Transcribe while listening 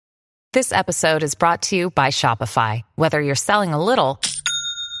This episode is brought to you by Shopify. Whether you're selling a little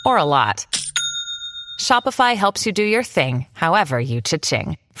or a lot, Shopify helps you do your thing, however you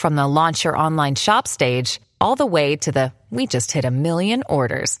cha-ching. From the launch your online shop stage, all the way to the we just hit 1 million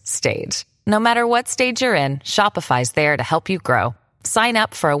orders stage. No matter what stage you're in, Shopify's there to help you grow. Sign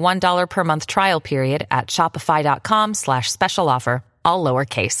up for a $1 per month trial period at shopify.com/special offer, all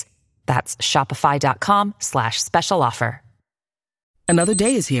lowercase. That's shopify.com/special offer. Another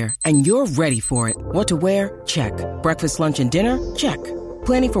day is here, and you're ready for it. What to wear? Check. Breakfast, lunch, and dinner? Check.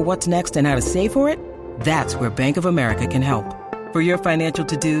 Planning for what's next and how to save for it? That's where Bank of America can help. For your financial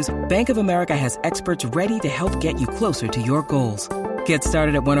to-dos, Bank of America has experts ready to help get you closer to your goals. Get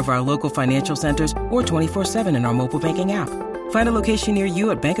started at one of our local financial centers or 24/7 in our mobile banking app. Find a location near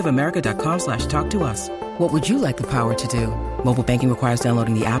you at bankofamerica.com/talktous. What would you like the power to do? Mobile banking requires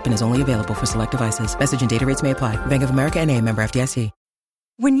downloading the app and is only available for select devices. Message and data rates may apply. Bank of America N.A., member FDIC.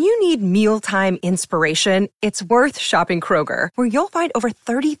 When you need mealtime inspiration, it's worth shopping Kroger, where you'll find over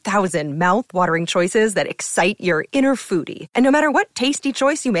 30,000 mouth-watering choices that excite your inner foodie. And no matter what tasty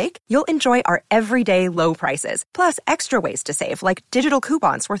choice you make, you'll enjoy our everyday low prices, plus extra ways to save, like digital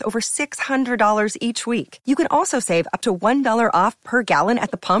coupons worth over $600 each week. You can also save up to $1 off per gallon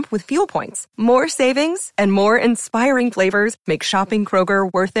at the pump with fuel points. More savings and more inspiring flavors make shopping Kroger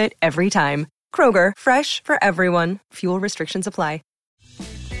worth it every time. Kroger, fresh for everyone. Fuel restrictions apply.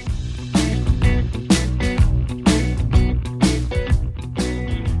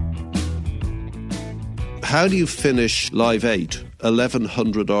 How do you finish Live 8?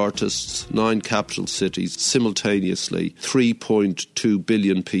 1,100 artists, 9 capital cities, simultaneously, 3.2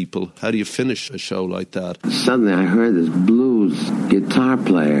 billion people. How do you finish a show like that? Suddenly I heard this blues guitar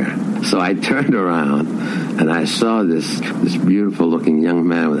player. So I turned around and I saw this beautiful looking young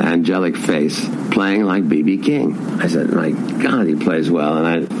man with angelic face playing like B.B. King. I said, my God, he plays well.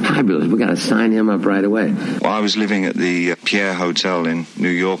 And fabulous, we got to sign him up right away. Well, I was living at the Pierre Hotel in New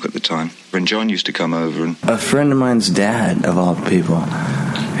York at the time. When John used to come over. And a friend of mine's dad, of all people,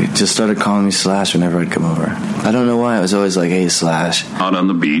 he just started calling me Slash whenever I'd come over. I don't know why. I was always like, hey, Slash. Out on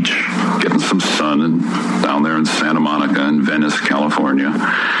the beach, getting some sun and down there in Santa Monica in Venice, California.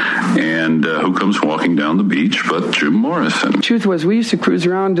 And who comes walking down the beach but Jim Morrison? Truth was, we used to cruise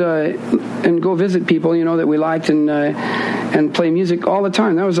around and go visit people, that we liked and play music all the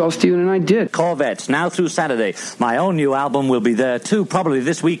time. That was all Steven and I did. Corvettes, now through Saturday. My own new album will be there too, probably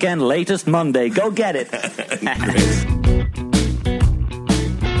this weekend, latest Monday. Go get it.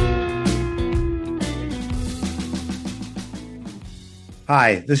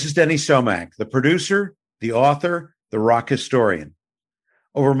 Hi, this is Denny Somack, the producer, the author, the rock historian.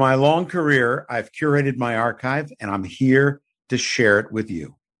 Over my long career, I've curated my archive, and I'm here to share it with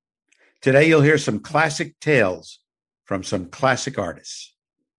you. Today, you'll hear some classic tales from some classic artists.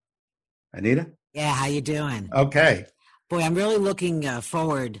 Anita? Yeah, how you doing? Okay. Boy, I'm really looking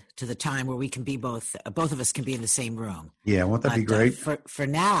forward to the time where we can be both of us can be in the same room. Yeah, won't that be great? For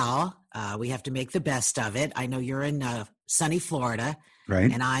now, we have to make the best of it. I know you're in sunny Florida. Right.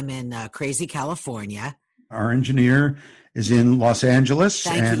 And I'm in crazy California. Our engineer is in Los Angeles.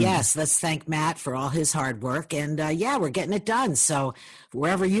 Thank you. Yes, let's thank Matt for all his hard work. And we're getting it done. So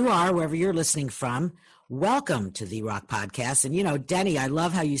wherever you are, wherever you're listening from, welcome to the Rock Podcast. And, Denny, I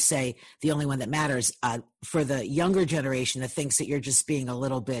love how you say the only one that matters for the younger generation that thinks that you're just being a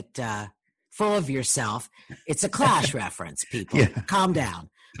little bit full of yourself. It's a Clash reference, people. Yeah. Calm down.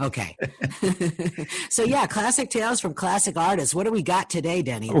 Okay. So, classic tales from classic artists. What do we got today,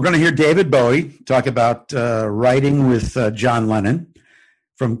 Denny? We're going to hear David Bowie talk about writing with John Lennon.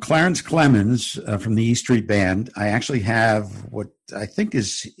 From Clarence Clemons from the E Street Band, I actually have what I think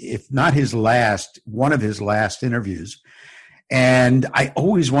is, if not his last, one of his last interviews. And I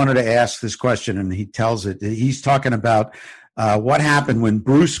always wanted to ask this question, and he tells it. He's talking about what happened when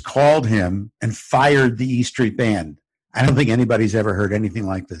Bruce called him and fired the E Street Band. I don't think anybody's ever heard anything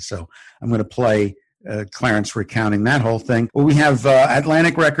like this. So I'm going to play Clarence recounting that whole thing. Well, we have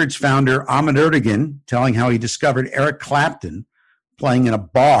Atlantic Records founder Ahmet Ertegun telling how he discovered Eric Clapton playing in a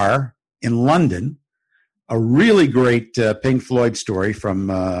bar in London. A really great Pink Floyd story from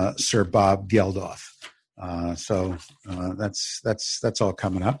Sir Bob Geldof. So that's all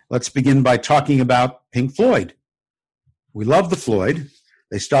coming up. Let's begin by talking about Pink Floyd. We love the Floyd.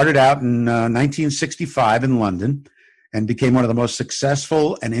 They started out in 1965 in London and became one of the most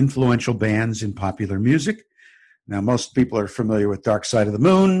successful and influential bands in popular music. Now, most people are familiar with Dark Side of the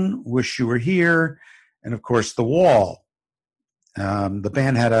Moon, Wish You Were Here, and, of course, The Wall. The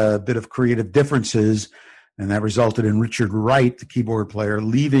band had a bit of creative differences, and that resulted in Richard Wright, the keyboard player,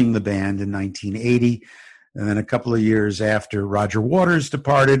 leaving the band in 1980. And then a couple of years after Roger Waters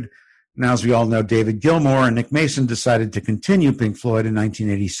departed, Now, as we all know, David Gilmour and Nick Mason decided to continue Pink Floyd in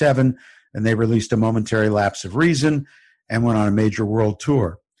 1987, and they released A Momentary Lapse of Reason and went on a major world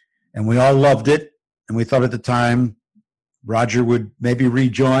tour. And we all loved it, and we thought at the time Roger would maybe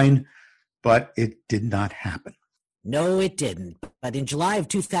rejoin, but it did not happen. No, it didn't. But in July of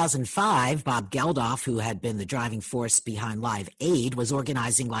 2005, Bob Geldof, who had been the driving force behind Live Aid, was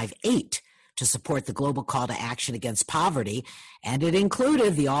organizing Live 8 to support the global call to action against poverty, and it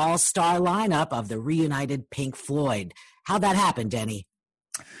included the all-star lineup of the reunited Pink Floyd. How'd that happen, Denny?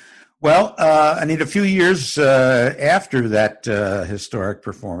 Well, a few years after that historic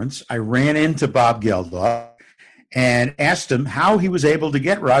performance, I ran into Bob Geldof and asked him how he was able to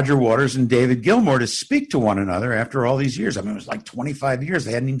get Roger Waters and David Gilmour to speak to one another after all these years. I mean, it was like 25 years.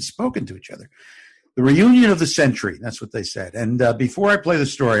 They hadn't even spoken to each other. The reunion of the century, that's what they said. And before I play the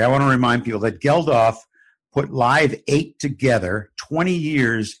story, I want to remind people that Geldof put Live 8 together 20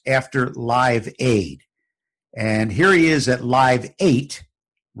 years after Live Aid. And here he is at Live 8,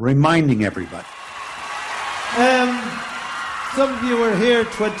 reminding everybody. Some of you were here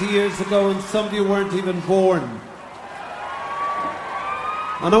 20 years ago and some of you weren't even born.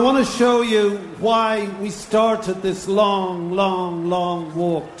 And I want to show you why we started this long, long, long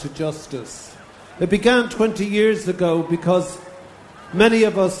walk to justice. It began 20 years ago because many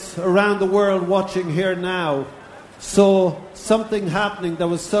of us around the world watching here now saw something happening that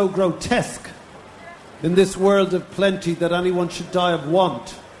was so grotesque in this world of plenty that anyone should die of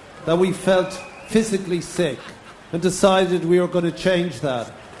want, that we felt physically sick and decided we were going to change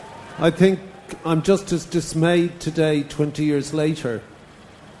that. I think I'm just as dismayed today, 20 years later.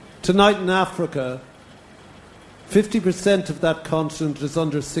 Tonight in Africa, 50% of that continent is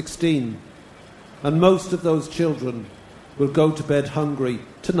under 16, and most of those children will go to bed hungry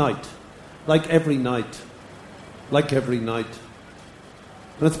tonight, like every night. And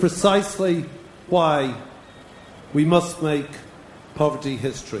it's precisely why we must make poverty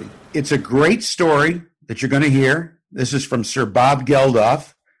history. It's a great story that you're going to hear. This is from Sir Bob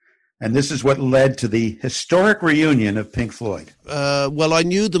Geldof, and this is what led to the historic reunion of Pink Floyd. Well, I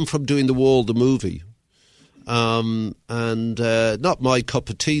knew them from doing The Wall, the movie. And not my cup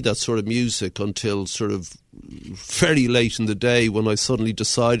of tea, that sort of music, until sort of very late in the day when I suddenly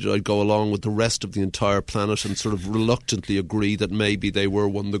decided I'd go along with the rest of the entire planet and sort of reluctantly agree that maybe they were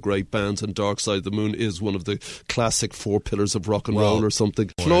one of the great bands and Dark Side of the Moon is one of the classic four pillars of rock and roll or something.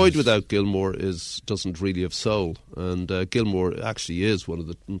 Floyd without Gilmour doesn't really have soul, and Gilmour actually is one of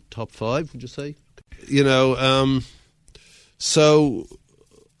the top five, would you say? You know, so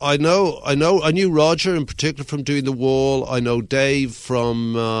I knew Roger in particular from doing The Wall. I know Dave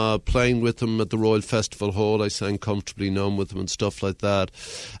from playing with him at the Royal Festival Hall. I sang Comfortably Numb with him and stuff like that.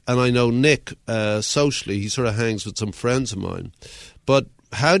 And I know Nick socially. He sort of hangs with some friends of mine. But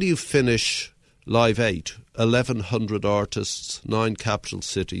how do you finish Live 8? 1,100 artists, 9 capital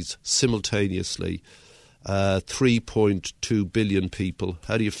cities simultaneously. 3.2 billion people.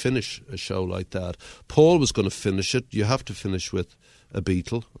 How do you finish a show like that? Paul was going to finish it. You have to finish with a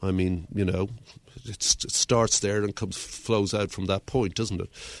Beatle. I mean, you know, it starts there and flows out from that point, doesn't it?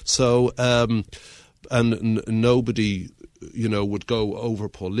 So, and nobody, you know, would go over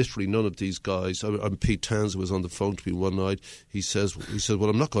Paul. Literally none of these guys. Pete Townsend was on the phone to me one night. He said, well,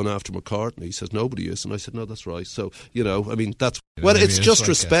 I'm not going after McCartney. He says, nobody is. And I said, no, that's right. So, you know, I mean, that's, well, it's just like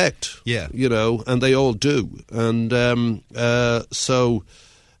respect. Yeah. You know, and they all do. And so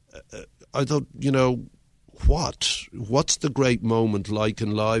I thought, you know, what's the great moment like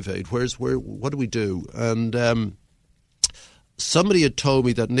in Live Aid? What do we do? And somebody had told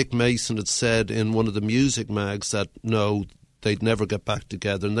me that Nick Mason had said in one of the music mags that no, they'd never get back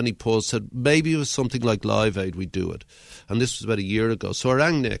together. And then he paused, said maybe it was something like Live Aid, we'd do it. And this was about a year ago. So I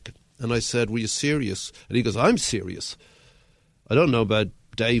rang Nick and I said, were you serious? And he goes, I'm serious. I don't know about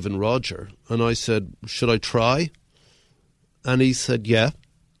Dave and Roger. And I said, should I try? And he said, yeah.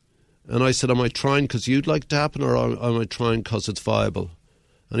 And I said, am I trying because you'd like to happen, or am I trying because it's viable?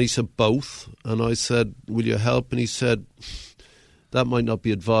 And he said, both. And I said, will you help? And he said, that might not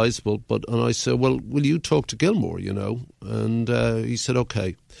be advisable. And I said, well, will you talk to Gilmour, you know? And he said,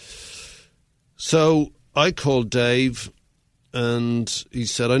 okay. So I called Dave, and he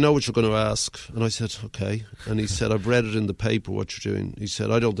said, I know what you're going to ask. And I said, okay. And he said, I've read it in the paper, what you're doing. He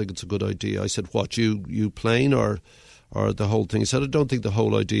said, I don't think it's a good idea. I said, what, you playing or the whole thing? He said, I don't think the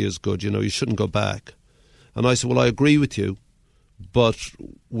whole idea is good, you know, you shouldn't go back. And I said, well, I agree with you, but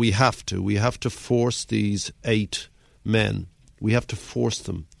we have to force these 8 men. We have to force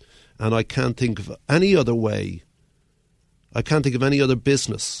them. And I can't think of any other way. I can't think of any other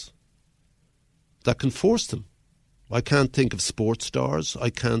business that can force them. I can't think of sports stars. I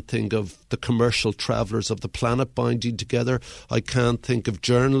can't think of the commercial travellers of the planet binding together. I can't think of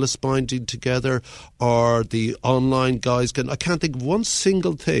journalists binding together or the online guys. I can't think of one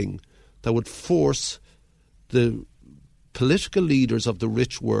single thing that would force the political leaders of the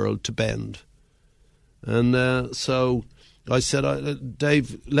rich world to bend. And so I said,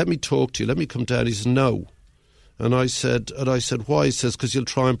 Dave, let me talk to you. Let me come down. He said, no. And I said, why? He says, because you'll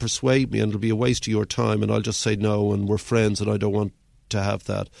try and persuade me and it'll be a waste of your time and I'll just say no and we're friends and I don't want to have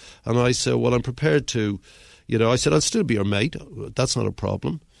that. And I said, well, I'm prepared to, I said, I'll still be your mate. That's not a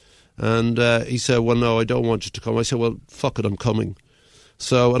problem. And he said, well, no, I don't want you to come. I said, well, fuck it, I'm coming.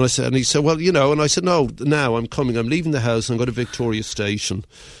 So, and he said, well, and I said, no, now I'm coming. I'm leaving the house and I'm going to Victoria Station.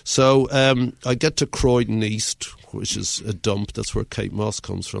 So I get to Croydon East, which is a dump. That's where Kate Moss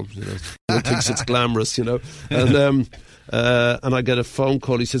comes from. He thinks it's glamorous, And I get a phone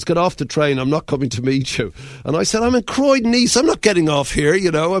call. He says, get off the train. I'm not coming to meet you. And I said, I'm in Croydon East. I'm not getting off here,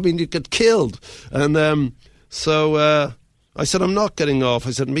 I mean, you get killed. And so I said, I'm not getting off.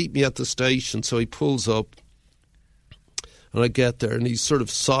 I said, meet me at the station. So he pulls up. And I get there and he's sort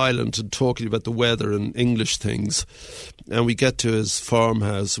of silent and talking about the weather and English things. And we get to his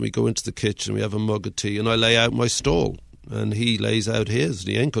farmhouse and we go into the kitchen, we have a mug of tea and I lay out my stall and he lays out his and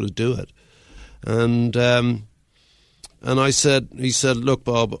he ain't going to do it. And he said, look,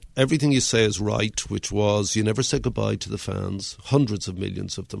 Bob, everything you say is right, which was you never said goodbye to the fans, hundreds of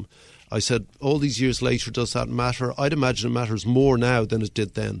millions of them. I said, all these years later, does that matter? I'd imagine it matters more now than it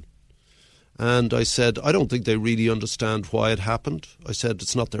did then. And I said, I don't think they really understand why it happened. I said,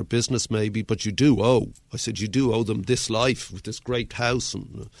 it's not their business maybe, but you do owe. I said, you do owe them this life with this great house.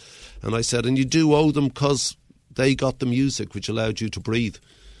 And I said, and you do owe them because they got the music which allowed you to breathe.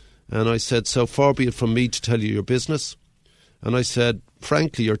 And I said, so far be it from me to tell you your business. And I said,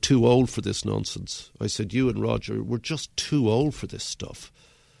 frankly, you're too old for this nonsense. I said, you and Roger, we're just too old for this stuff.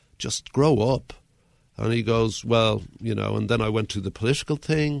 Just grow up. And he goes, well, and then I went to the political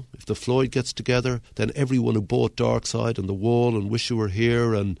thing. If the Floyd gets together, then everyone who bought Dark Side and The Wall and Wish You Were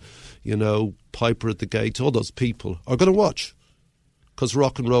Here and, Piper at the Gates, all those people are going to watch. Because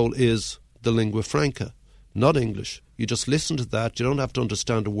rock and roll is the lingua franca, not English. You just listen to that. You don't have to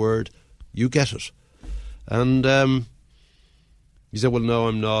understand a word. You get it. And he said, well, no,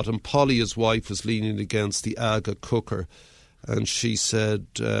 I'm not. And Polly, his wife, was leaning against the Aga cooker. And she said,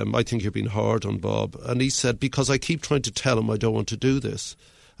 I think you're being hard on Bob. And he said, because I keep trying to tell him I don't want to do this.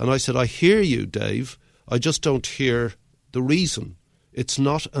 And I said, I hear you, Dave. I just don't hear the reason. It's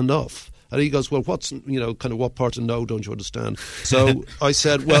not enough. And he goes, well, what's, kind of what part of no don't you understand? So I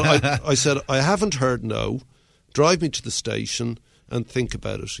said, well, I haven't heard no. Drive me to the station and think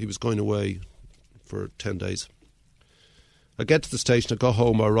about it. He was going away for 10 days. I get to the station, I go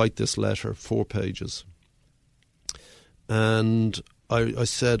home, I write this letter, 4 pages. And I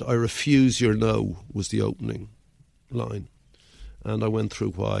said, I refuse your no, was the opening line. And I went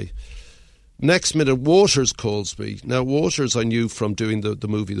through why. Next minute, Waters calls me. Now, Waters I knew from doing the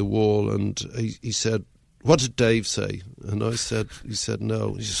movie The Wall, and he said, what did Dave say? And he said,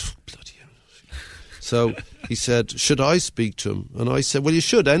 no. He said, bloody hell. So he said, should I speak to him? And I said, well, you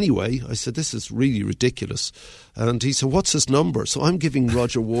should anyway. I said, this is really ridiculous. And he said, what's his number? So I'm giving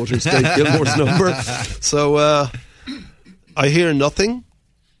Roger Waters Dave Gilmour's number. So I hear nothing.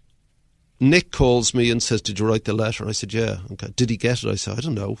 Nick calls me and says, did you write the letter? I said, yeah. Okay. Did he get it? I said, I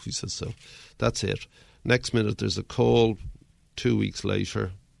don't know. He says, so that's it. Next minute, there's a call 2 weeks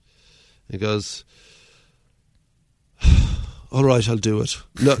later. He goes, all right, I'll do it.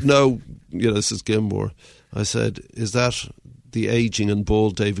 No, this is Gilmour. I said, is that the ageing and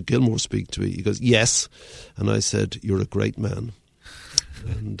bald David Gilmour speak to me? He goes, yes. And I said, you're a great man.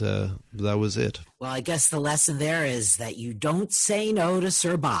 And that was it. Well, I guess the lesson there is that you don't say no to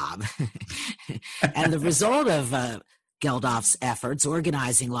Sir Bob. And the result of Geldof's efforts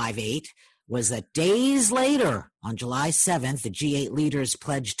organizing Live 8 was that days later, on July 7th, the G8 leaders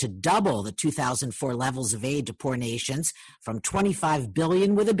pledged to double the 2004 levels of aid to poor nations from $25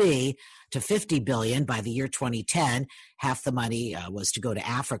 billion with a B to $50 billion by the year 2010. Half the money was to go to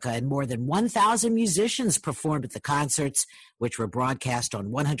Africa, and more than 1,000 musicians performed at the concerts, which were broadcast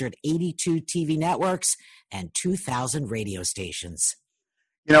on 182 TV networks and 2,000 radio stations.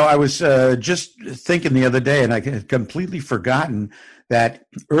 I was just thinking the other day, and I had completely forgotten that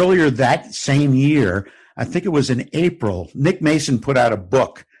earlier that same year, I think it was in April, Nick Mason put out a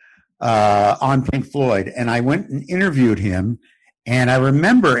book on Pink Floyd, and I went and interviewed him. And I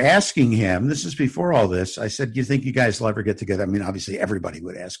remember asking him, this is before all this, I said, do you think you guys will ever get together? I mean, obviously everybody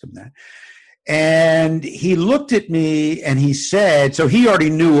would ask him that. And he looked at me and he said, so he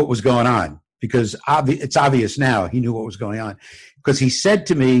already knew what was going on because it's obvious now he knew what was going on. Because he said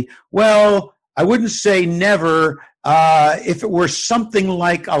to me, well, I wouldn't say never. If it were something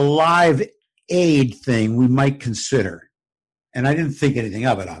like a Live Aid thing, we might consider. And I didn't think anything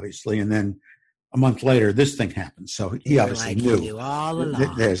of it, obviously. And then a month later, this thing happened. So he obviously knew. All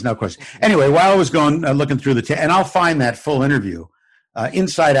along. There's no question. Anyway, while I was going looking through and I'll find that full interview.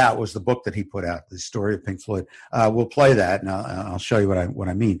 Inside Out was the book that he put out, the story of Pink Floyd. We'll play that, and I'll show you what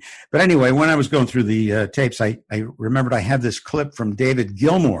I mean. But anyway, when I was going through the tapes, I remembered I have this clip from David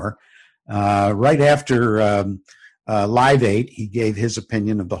Gilmour right after Live 8. He gave his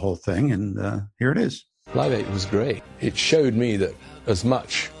opinion of the whole thing, and here it is. Live 8 was great. It showed me that as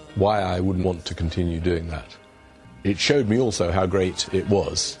much why I wouldn't want to continue doing that. It showed me also how great it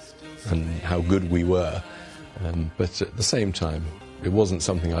was and how good we were. But at the same time, it wasn't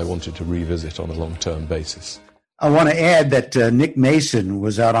something I wanted to revisit on a long-term basis. I want to add that Nick Mason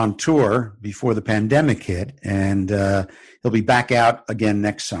was out on tour before the pandemic hit, and he'll be back out again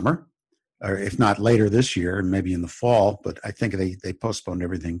next summer, or if not later this year, and maybe in the fall. But I think they postponed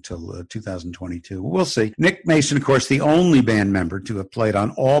everything till 2022. We'll see. Nick Mason, of course, the only band member to have played on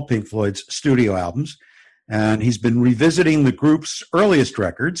all Pink Floyd's studio albums. And he's been revisiting the group's earliest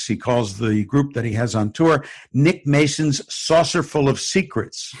records. He calls the group that he has on tour Nick Mason's Saucerful of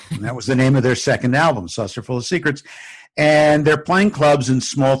Secrets. And that was the name of their second album, Saucerful of Secrets. And they're playing clubs and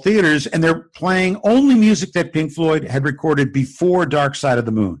small theaters, and they're playing only music that Pink Floyd had recorded before Dark Side of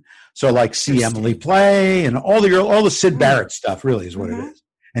the Moon. So like See Emily Play and all the Syd Barrett stuff really is what it is.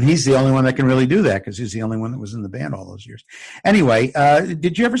 And he's the only one that can really do that because he's the only one that was in the band all those years. Anyway,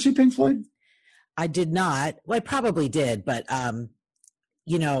 did you ever see Pink Floyd? I did not. Well, I probably did, but,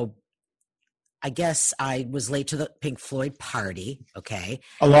 you know, I guess I was late to the Pink Floyd party, okay?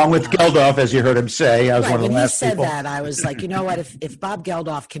 Along with Geldof, as you heard him say. I was one of the last people. When he said that, I was like, you know what? If Bob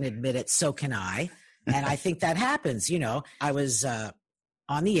Geldof can admit it, so can I. And I think that happens, you know. I was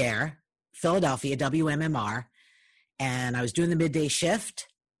on the air, Philadelphia, WMMR, and I was doing the midday shift.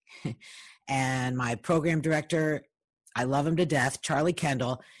 And my program director, I love him to death, Charlie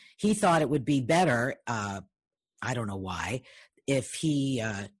Kendall, he thought it would be better, I don't know why, if he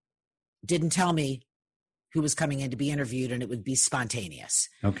didn't tell me who was coming in to be interviewed and it would be spontaneous.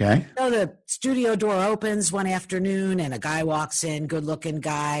 Okay. So the studio door opens one afternoon and a guy walks in, good-looking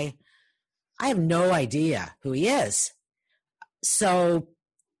guy. I have no idea who he is. So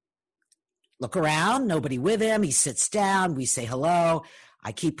look around, nobody with him. He sits down. We say hello.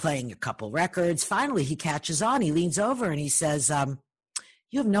 I keep playing a couple records. Finally, he catches on. He leans over and he says,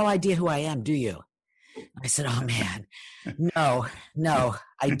 you have no idea who I am, do you? I said, oh, man, no,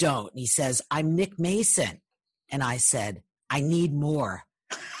 I don't. And he says, I'm Nick Mason. And I said, I need more.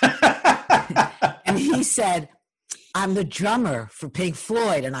 And he said, I'm the drummer for Pink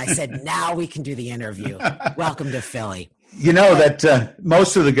Floyd. And I said, now we can do the interview. Welcome to Philly. You know that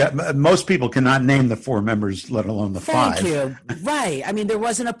most people cannot name the four members, let alone the five. Thank you. Right. I mean, there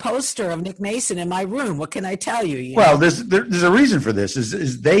wasn't a poster of Nick Mason in my room. What can I tell you? Well, there's a reason for this.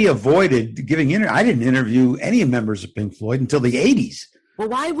 Is they avoided giving I didn't interview any members of Pink Floyd until the 80s. Well,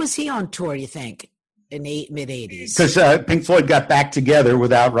 why was he on tour, do you think, in the mid-80s? Because Pink Floyd got back together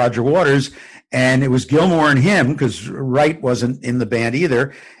without Roger Waters, and it was Gilmour and him, because Wright wasn't in the band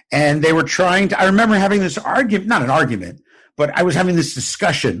either. And they were trying to, I remember having this argument, not an argument, but I was having this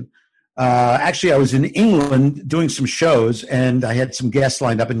discussion. Actually, I was in England doing some shows, and I had some guests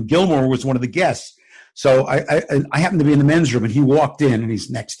lined up, and Gilmour was one of the guests. So I happened to be in the men's room, and he walked in, and he's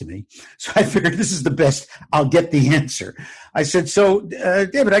next to me. So I figured this is the best. I'll get the answer. I said, so,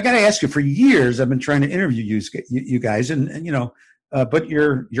 David, I got to ask you, for years I've been trying to interview you guys, and you know, but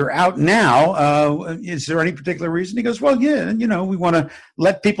you're out now. Is there any particular reason? He goes, well, yeah, you know, we want to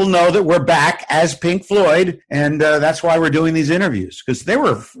let people know that we're back as Pink Floyd, and that's why we're doing these interviews, because they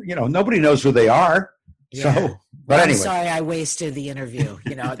were, you know, nobody knows who they are. Yeah. So, but I'm anyway. sorry I wasted the interview.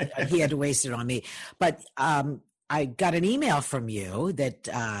 You know, he had to waste it on me. But I got an email from you that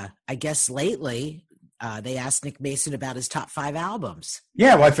I guess lately they asked Nick Mason about his top 5 albums.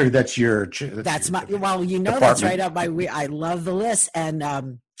 Yeah, well, I figured that's your. That's my. Well, you know, department. that's right up my. I love the list, and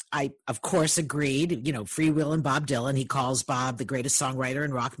I of course agreed. You know, Free Will and Bob Dylan. He calls Bob the greatest songwriter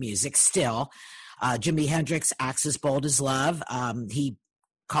in rock music. Still, Jimi Hendrix acts as bold as love. He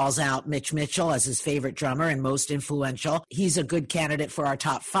calls out Mitch Mitchell as his favorite drummer and most influential. He's a good candidate for our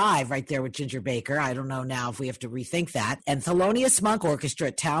top 5 right there with Ginger Baker. I don't know now if we have to rethink that. And Thelonious Monk Orchestra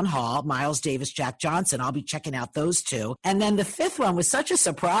at Town Hall, Miles Davis, Jack Johnson. I'll be checking out those 2. And then the 5th one was such a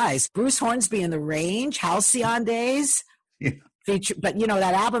surprise. Bruce Hornsby and the Range, Halcyon Days. Yeah. But, you know,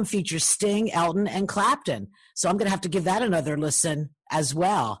 that album features Sting, Elton, and Clapton. So I'm going to have to give that another listen as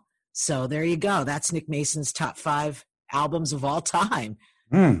well. So there you go. That's Nick Mason's top 5 albums of all time.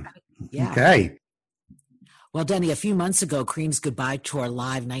 Yeah. Okay. Well, Denny, a few months ago, Cream's Goodbye Tour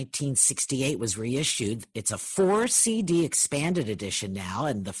Live 1968 was reissued. It's a 4-CD expanded edition now,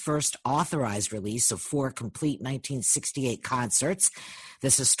 and the first authorized release of 4 complete 1968 concerts.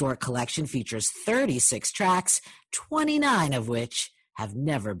 This historic collection features 36 tracks, 29 of which have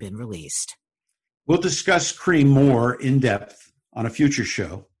never been released. We'll discuss Cream more in depth on a future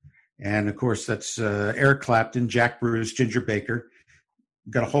show. And, of course, that's Eric Clapton, Jack Bruce, Ginger Baker.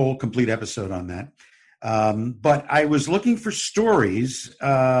 Got a whole complete episode on that. But I was looking for stories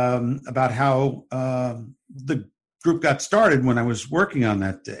about how the group got started when I was working on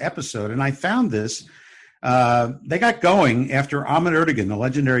that episode, and I found this. They got going after Ahmet Ertegun, the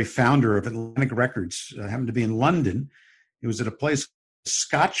legendary founder of Atlantic Records, happened to be in London. He was at a place,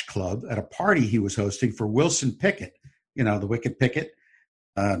 Scotch Club, at a party he was hosting for Wilson Pickett, the Wicked Pickett,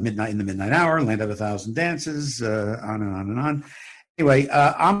 Midnight in the Midnight Hour, Land of a Thousand Dances, on and on and on. Anyway,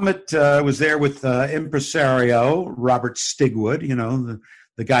 Ahmet was there with impresario Robert Stigwood,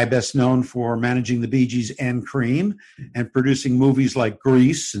 the guy best known for managing the Bee Gees and Cream and producing movies like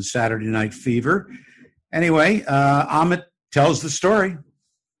Grease and Saturday Night Fever. Anyway, Ahmet tells the story.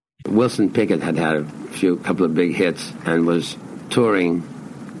 Wilson Pickett had a couple of big hits and was touring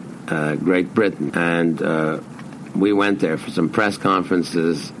Great Britain. And we went there for some press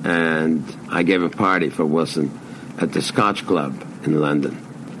conferences, and I gave a party for Wilson at the Scotch Club in London.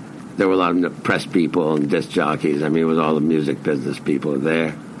 There were a lot of press people and disc jockeys. I mean, it was all the music business people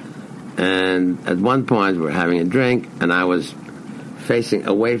there. And at one point, we were having a drink, and I was facing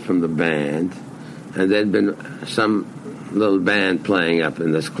away from the band, and there'd been some little band playing up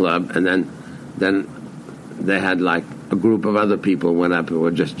in this club, and then they had like a group of other people went up and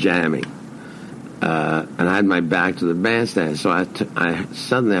were just jamming. And I had my back to the bandstand, so I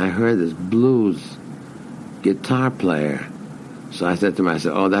suddenly heard this blues guitar player. So I said to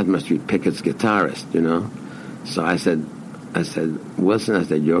myself, "Oh, that must be Pickett's guitarist," So I said,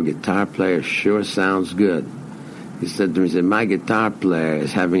 "Wilson, your guitar player sure sounds good." He said to me, "My guitar player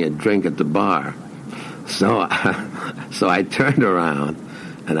is having a drink at the bar." So I turned around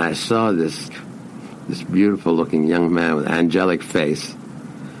and I saw this beautiful-looking young man with angelic face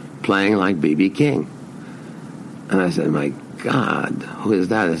playing like B.B. King. And I said, "My God, who is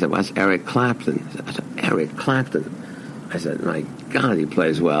that?" I said, "Well, that's Eric Clapton." I said, "Eric Clapton?" I said, "My God, he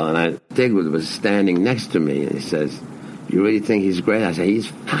plays well." And Stigwood was standing next to me, and he says, "You really think he's great?" I said, "He's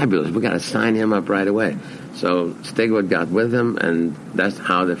fabulous. We got to sign him up right away." So Stigwood got with him, and that's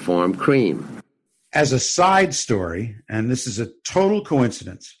how they formed Cream. As a side story, and this is a total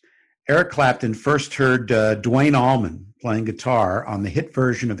coincidence, Eric Clapton first heard Duane Allman playing guitar on the hit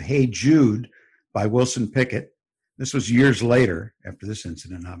version of Hey Jude by Wilson Pickett. This was years later, after this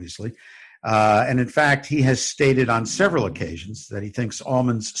incident, obviously. And in fact, he has stated on several occasions that he thinks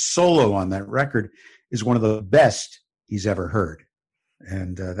Allman's solo on that record is one of the best he's ever heard.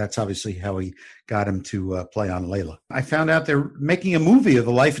 And that's obviously how he got him to play on Layla. I found out they're making a movie of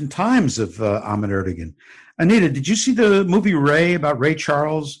the life and times of Ahmet Ertegun. Anita, did you see the movie Ray about Ray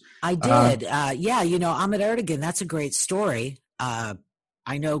Charles? I did. Ahmet Ertegun, that's a great story. I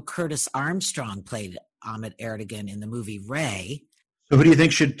know Curtis Armstrong played Ahmet Ertegun in the movie Ray. So who do you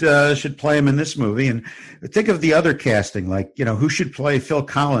think should play him in this movie? And think of the other casting, like, who should play Phil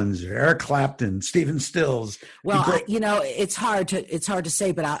Collins, or Eric Clapton, Stephen Stills? Well, it's hard to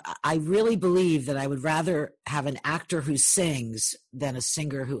say, but I really believe that I would rather have an actor who sings than a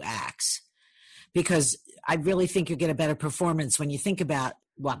singer who acts, because I really think you get a better performance when you think about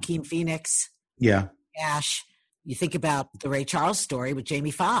Joaquin Phoenix, Ash. You think about the Ray Charles story with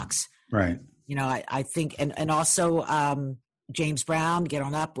Jamie Foxx, right? I think, and also James Brown, Get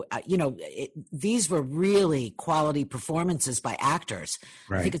On Up. These were really quality performances by actors.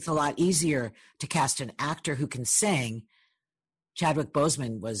 Right. I think it's a lot easier to cast an actor who can sing. Chadwick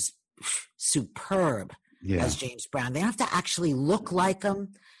Boseman was superb as James Brown. They don't have to actually look like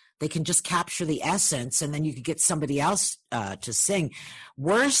him. They can just capture the essence, and then you could get somebody else to sing.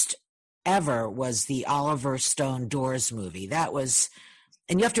 Worst ever was the Oliver Stone Doors movie. That was,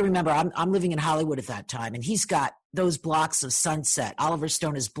 and you have to remember, I'm living in Hollywood at that time, and he's got those blocks of sunset. Oliver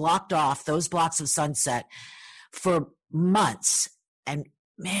Stone has blocked off those blocks of sunset for months, and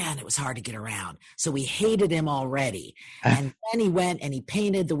man, it was hard to get around. So we hated him already. And then he went and he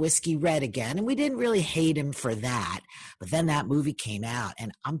painted the whiskey red again, and we didn't really hate him for that. But then that movie came out,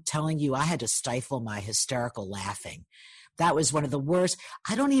 and I'm telling you, I had to stifle my hysterical laughing. That was one of the worst.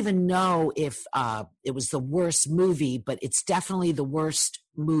 I don't even know if it was the worst movie, but it's definitely the worst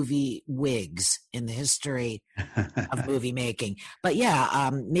movie wigs in the history of movie making. But yeah,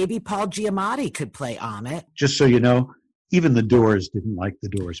 maybe Paul Giamatti could play Amit. Just so you know, even the Doors didn't like the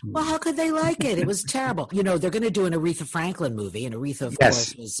Doors movie. Well, how could they like it? It was terrible. They're going to do an Aretha Franklin movie, and Aretha, of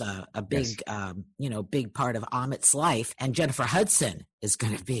course, was a big, big part of Amit's life. And Jennifer Hudson is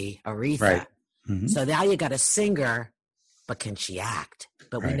going to be Aretha. Right. Mm-hmm. So now you got a singer, but can she act?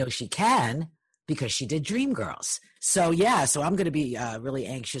 But we know she can because she did Dreamgirls. So I'm going to be really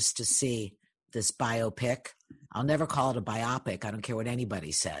anxious to see this biopic. I'll never call it a biopic. I don't care what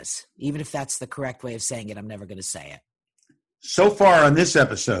anybody says. Even if that's the correct way of saying it, I'm never going to say it. So far on this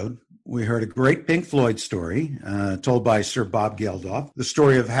episode, we heard a great Pink Floyd story told by Sir Bob Geldof, the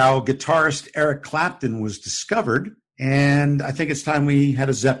story of how guitarist Eric Clapton was discovered. And I think it's time we had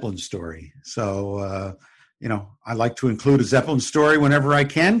a Zeppelin story. So, I like to include a Zeppelin story whenever I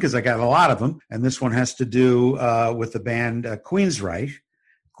can because I got a lot of them. And this one has to do with the band Queensryche,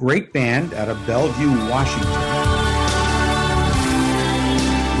 great band out of Bellevue, Washington.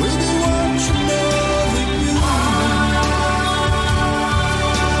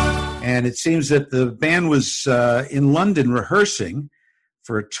 And it seems that the band was in London rehearsing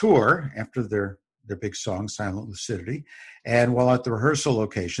for a tour after their big song, Silent Lucidity. And while at the rehearsal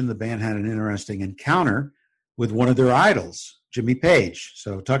location, the band had an interesting encounter with one of their idols, Jimmy Page.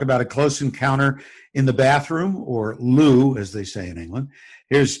 So talk about a close encounter in the bathroom, or loo, as they say in England.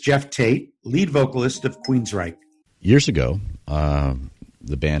 Here's Jeff Tate, lead vocalist of Queensryche. Years ago,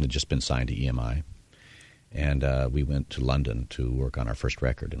 the band had just been signed to EMI. And we went to London to work on our first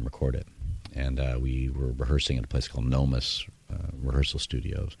record and record it. And we were rehearsing at a place called Nomus Rehearsal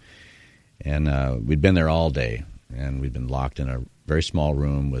Studios. And we'd been there all day. And we'd been locked in a very small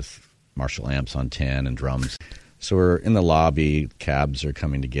room with Marshall amps on 10 and drums. So we're in the lobby. Cabs are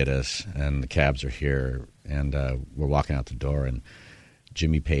coming to get us. And the cabs are here. And we're walking out the door. And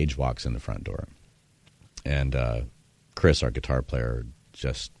Jimmy Page walks in the front door. And Chris, our guitar player,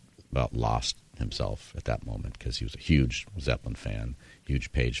 just about lost himself at that moment because he was a huge Zeppelin fan,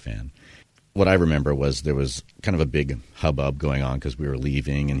 huge Page fan. What I remember was there was kind of a big hubbub going on because we were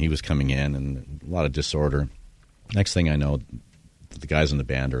leaving and he was coming in and a lot of disorder. Next thing I know, the guys in the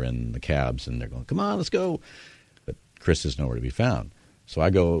band are in the cabs and they're going, "Come on, let's go." But Chris is nowhere to be found. So I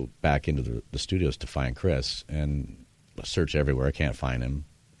go back into the studios to find Chris and search everywhere. I can't find him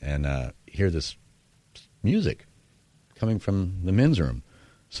and hear this music coming from the men's room.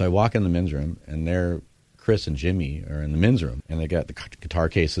 So I walk in the men's room, and there Chris and Jimmy are in the men's room, and they got the guitar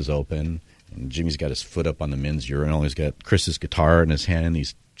cases open, and Jimmy's got his foot up on the men's urinal. He's got Chris's guitar in his hand, and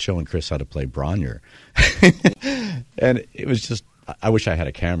he's showing Chris how to play Bronner. And it was just, I wish I had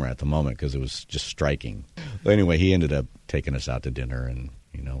a camera at the moment because it was just striking. But anyway, he ended up taking us out to dinner and,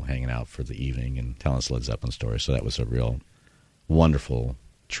 hanging out for the evening and telling us Led Zeppelin stories. So that was a real wonderful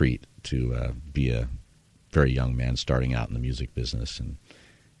treat to be a very young man starting out in the music business and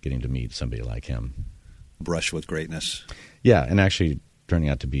getting to meet somebody like him. Brush with greatness. Yeah, and actually turning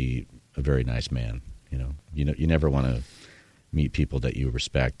out to be a very nice man. You never want to meet people that you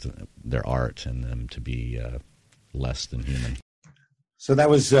respect their art and them to be less than human. So that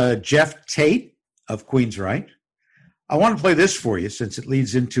was Jeff Tate of Queensryche. I want to play this for you since it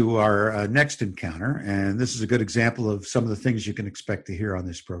leads into our next encounter, and this is a good example of some of the things you can expect to hear on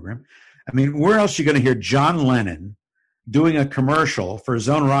this program. I mean, where else are you going to hear John Lennon doing a commercial for his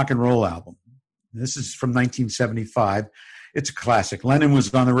own rock and roll album? This is from 1975. It's a classic. Lennon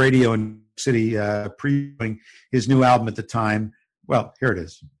was on the radio in New York City previewing his new album at the time. Well, here it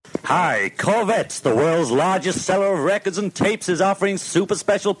is. Hi, Corvette, the world's largest seller of records and tapes, is offering super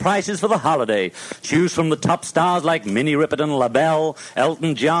special prices for the holiday. Choose from the top stars like Minnie Riperton, LaBelle,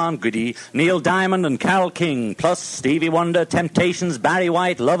 Elton John, Goody, Neil Diamond and Carole King, plus Stevie Wonder, Temptations, Barry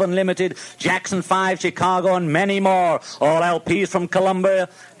White, Love Unlimited, Jackson 5, Chicago, and many more. All LPs from Columbia,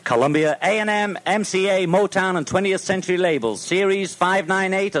 A&M, MCA, Motown, and 20th Century labels. Series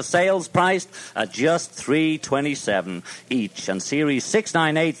 598 are sales priced at just $327 each, and Series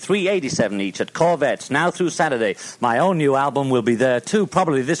 698, $387 each at Corvettes, now through Saturday. My own new album will be there too,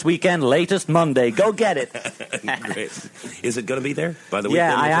 probably this weekend, latest Monday. Go get it. Great. Is it going to be there by the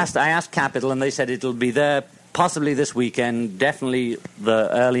weekend? Yeah, I asked Capitol, and they said it'll be there possibly this weekend, definitely the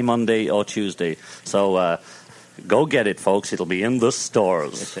early Monday or Tuesday. So, go get it, folks. It'll be in the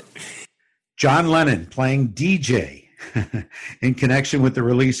stores. John Lennon playing DJ in connection with the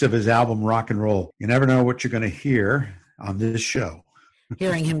release of his album Rock and Roll. You never know what you're going to hear on this show.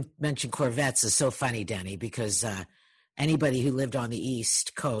 Hearing him mention Corvettes is so funny, Denny, because anybody who lived on the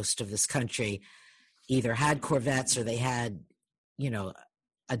East Coast of this country, either had Corvettes or they had,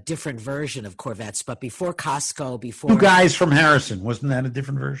 a different version of Corvettes. But before Costco, Two Guys from Harrison, wasn't that a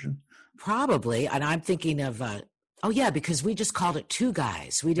different version? Probably. And I'm thinking of, because we just called it Two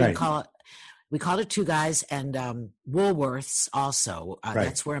Guys. We didn't call it. We called it Two Guys, and Woolworths also.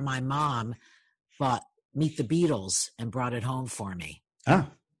 That's where my mom bought Meet the Beatles and brought it home for me.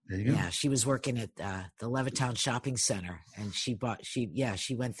 Ah, there you go. Yeah, she was working at the Levittown Shopping Center, and she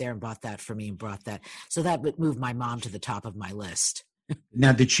went there and bought that for me and brought that. So that would move my mom to the top of my list.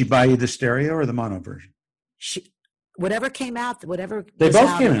 Now, did she buy you the stereo or the mono version? Whatever came out, whatever. They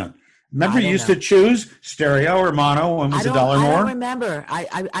both came out. Remember, you used to choose stereo or mono. One was $1 more. I don't remember.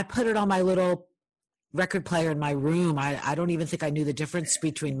 I put it on my little record player in my room. I don't even think I knew the difference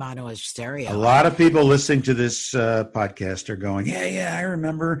between mono and stereo. A lot of people listening to this podcast are going, yeah, I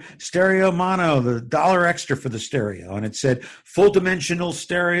remember stereo, mono, the $1 extra for the stereo. And it said full dimensional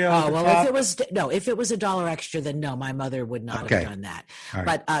stereo. Oh, well, if it was $1 extra, then no, my mother would not have done that.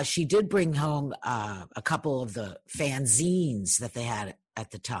 Right. But she did bring home a couple of the fanzines that they had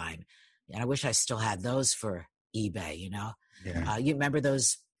at the time. And I wish I still had those for eBay, Yeah. You remember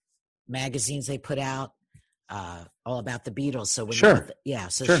those magazines they put out all about the Beatles? So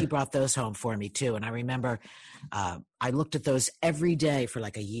when she brought those home for me too. And I remember I looked at those every day for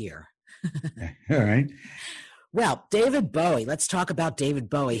like a year. All right. Well, David Bowie, let's talk about David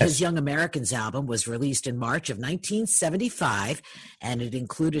Bowie. Yes. His Young Americans album was released in March of 1975, and it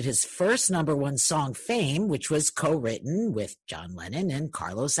included his first #1 song, Fame, which was co-written with John Lennon and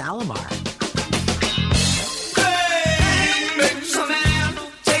Carlos Alomar.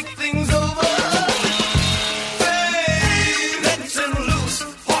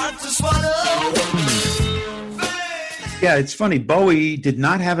 Yeah, it's funny. Bowie did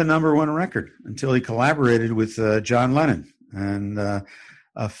not have a #1 record until he collaborated with John Lennon. And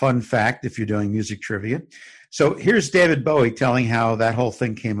a fun fact, if you're doing music trivia. So here's David Bowie telling how that whole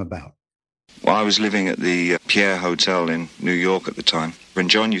thing came about. Well, I was living at the Pierre Hotel in New York at the time, when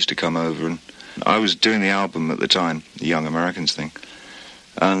John used to come over, and I was doing the album at the time, the Young Americans thing.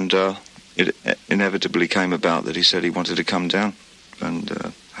 And it inevitably came about that he said he wanted to come down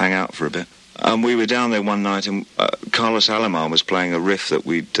and hang out for a bit. And we were down there one night, and Carlos Alomar was playing a riff that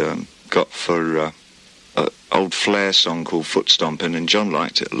we'd got for an old Flair song called Foot Stompin', and John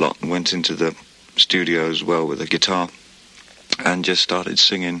liked it a lot and went into the studio as well with a guitar and just started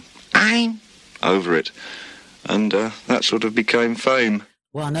singing over it. And that sort of became Fame.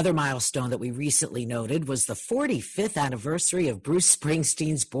 Well, another milestone that we recently noted was the 45th anniversary of Bruce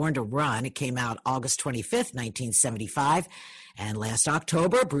Springsteen's Born to Run. It came out August 25th, 1975. And last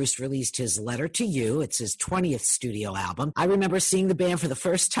October, Bruce released his Letter to You. It's his 20th studio album. I remember seeing the band for the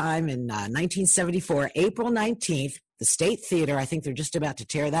first time in 1974, April 19th, the State Theater. I think they're just about to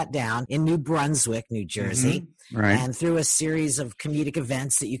tear that down in New Brunswick, New Jersey. Mm-hmm. Right. And through a series of comedic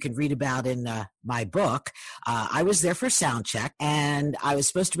events that you can read about in my book, I was there for sound check, and I was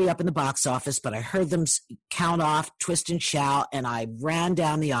supposed to be up in the box office, but I heard them count off, twist and shout, and I ran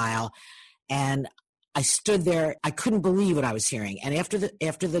down the aisle, and I stood there. I couldn't believe what I was hearing. And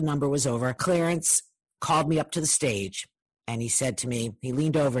after the number was over, Clarence called me up to the stage, and he said to me, he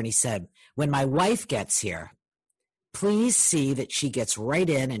leaned over and he said, "When my wife gets here, please see that she gets right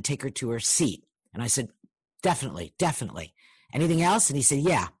in and take her to her seat." And I said, definitely. Anything else? And he said,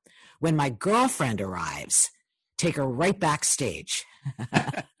 yeah. When my girlfriend arrives, take her right backstage.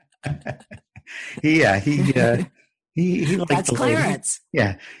 He That's Clarence.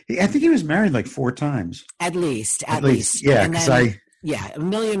 Yeah. I think he was married like 4 times. At least. Yeah, because a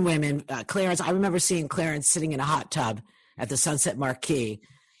million women. Clarence, I remember seeing Clarence sitting in a hot tub at the Sunset Marquee,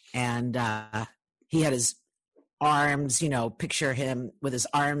 and he had his arms, picture him with his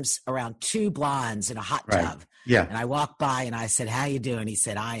arms around 2 blondes in a hot tub. Yeah. And I walked by and I said, "How you doing?" He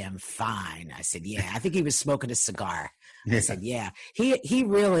said, "I am fine." I said, "Yeah." I think he was smoking a cigar. I said, "Yeah." He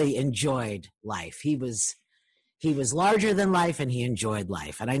really enjoyed life. He was larger than life, and he enjoyed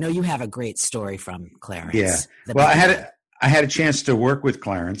life. And I know you have a great story from Clarence. Yeah. Well, I had a chance to work with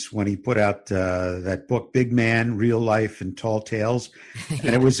Clarence when he put out that book, Big Man, Real Life and Tall Tales.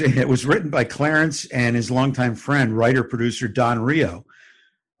 And it was written by Clarence and his longtime friend, writer-producer Don Rio.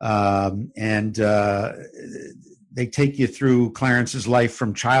 And they take you through Clarence's life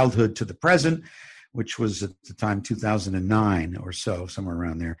from childhood to the present, which was at the time 2009 or so, somewhere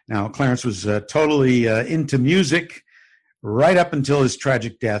around there. Now, Clarence was totally into music right up until his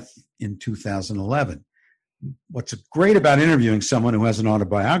tragic death in 2011. What's great about interviewing someone who has an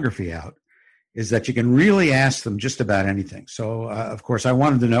autobiography out is that you can really ask them just about anything. So, of course, I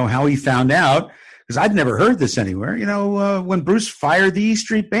wanted to know how he found out, because I'd never heard this anywhere. When Bruce fired the E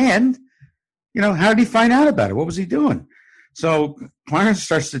Street Band, how did he find out about it? What was he doing? So Clarence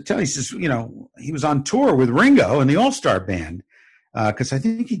starts to tell, he says, he was on tour with Ringo and the All-Star Band, because I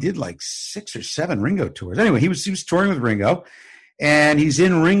think he did like 6 or 7 Ringo tours. Anyway, he was touring with Ringo, and he's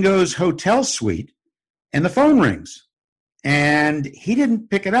in Ringo's hotel suite, and the phone rings. And he didn't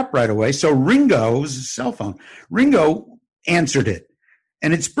pick it up right away. So Ringo, it was his cell phone, Ringo answered it,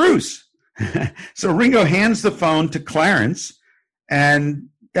 and it's Bruce. So Ringo hands the phone to Clarence, and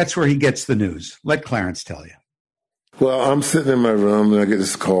that's where he gets the news. Let Clarence tell you. Well, I'm sitting in my room, and I get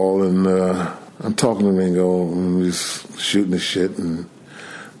this call, and I'm talking to Ringo, and we're just shooting the shit, and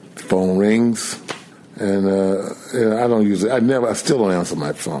the phone rings. And I don't use it. I still don't answer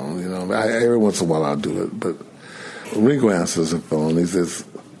my phone. Every once in a while I'll do it, but Ringo answers the phone. He says,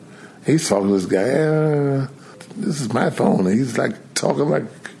 he's talking to this guy. This is my phone. And he's like talking like,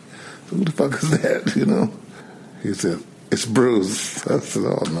 who the fuck is that? He said, it's Bruce. I said,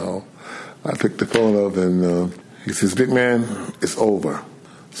 oh no. I picked the phone up, and he says, big man, it's over.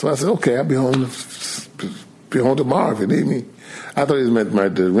 So I said, okay, I'll be home tomorrow if you need me. I thought he meant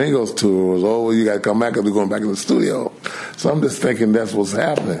the Ringo's tour was over. You got to come back because we're going back in the studio. So I'm just thinking that's what's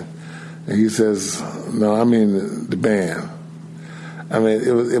happening. And he says, no, I mean the band. I mean,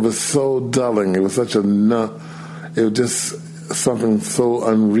 it was so dulling. It was such it was just something so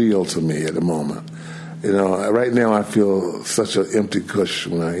unreal to me at the moment. Right now I feel such an empty gush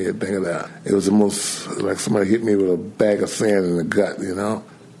when I think of that. It was almost like somebody hit me with a bag of sand in the gut,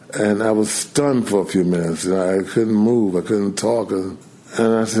 And I was stunned for a few minutes. I couldn't move. I couldn't talk. And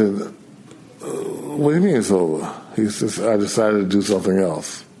I said, what do you mean it's over? He says, I decided to do something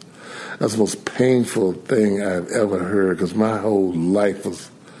else. That's the most painful thing I've ever heard because my whole life was...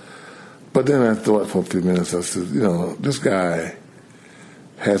 But then I thought for a few minutes, I said, this guy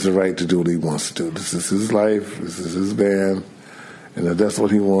has the right to do what he wants to do. This is his life. This is his band. And if that's what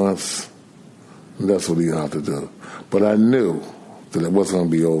he wants, that's what he ought to do. But I knew that it wasn't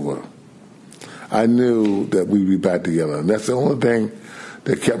going to be over. I knew that we'd be back together. And that's the only thing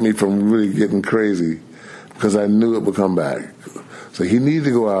that kept me from really getting crazy, because I knew it would come back. So he needed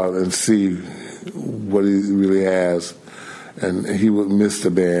to go out and see what he really has, and he would miss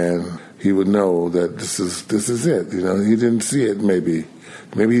the band. He would know that this is it. He didn't see it maybe.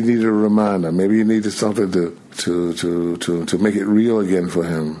 Maybe he needed a reminder. Maybe he needed something to make it real again for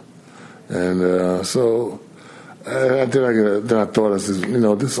him. And then I thought, I said,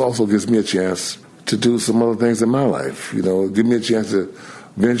 this also gives me a chance to do some other things in my life. Give me a chance to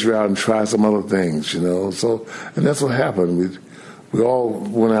venture out and try some other things. So, and that's what happened. We all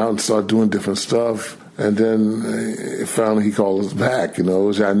went out and started doing different stuff, and then finally he called us back.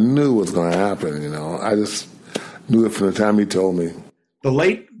 Which I knew was going to happen. I just knew it from the time he told me. The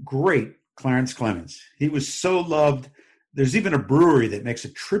late great Clarence Clemons. He was so loved. There's even a brewery that makes a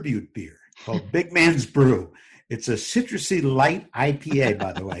tribute beer called Big Man's Brew. It's a citrusy light IPA,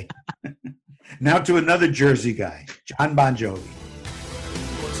 by the way. Now to another Jersey guy, John Bon Jovi.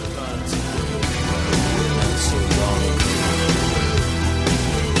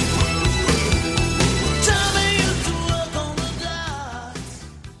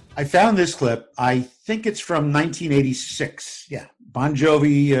 I found this clip. I think it's from 1986. Yeah. Bon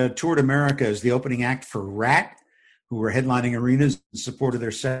Jovi toured America as the opening act for Rat, who were headlining arenas in support of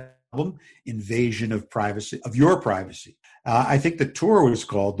their second album, Invasion of Your Privacy. I think the tour was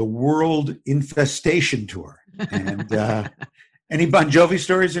called the World Infestation Tour. And any Bon Jovi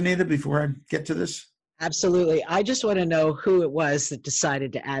stories, Anita, before I get to this? Absolutely. I just want to know who it was that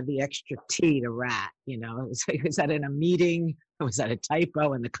decided to add the extra T to Rat. Was that in a meeting? Was that a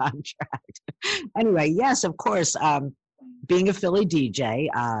typo in the contract? Anyway, yes, of course. Being a Philly DJ,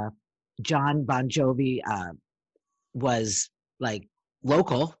 John Bon Jovi was like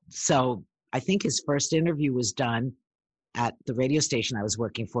local. So I think his first interview was done at the radio station I was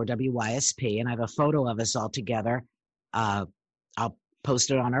working for, WYSP, and I have a photo of us all together. I'll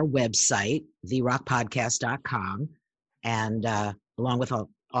post it on our website, therockpodcast.com, and along with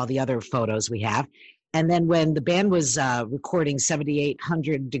all the other photos we have. And then when the band was recording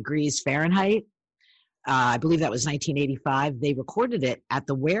 7,800 degrees Fahrenheit, I believe that was 1985, they recorded it at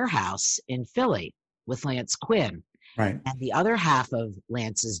the Warehouse in Philly with Lance Quinn. Right. And the other half of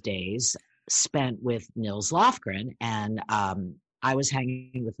Lance's days spent with Nils Lofgren. And I was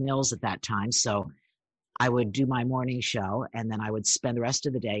hanging with Nils at that time, so I would do my morning show, and then I would spend the rest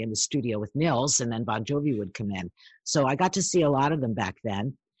of the day in the studio with Nils, and then Bon Jovi would come in. So I got to see a lot of them back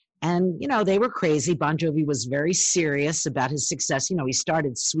then. And, they were crazy. Bon Jovi was very serious about his success. He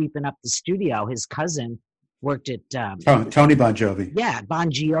started sweeping up the studio. His cousin worked at... Tony Bon Jovi. Yeah,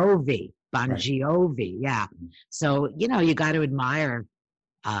 Bon Jovi. Right. Jovi, yeah. So, you got to admire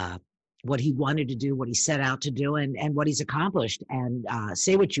what he wanted to do, what he set out to do, and what he's accomplished. And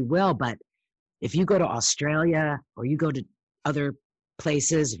say what you will, but if you go to Australia or you go to other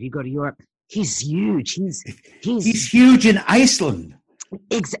places, if you go to Europe, he's huge. He's huge in Iceland.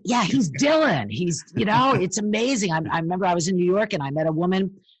 Yeah, he's Dylan. He's, it's amazing. I remember I was in New York and I met a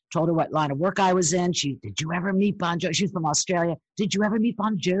woman, told her what line of work I was in. Did you ever meet Bon Jovi? She's from Australia. Did you ever meet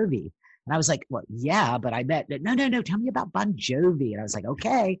Bon Jovi? And I was like, well, yeah, but I met, no, tell me about Bon Jovi. And I was like,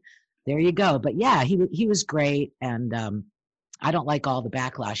 okay, there you go. But yeah, he was great. And I don't like all the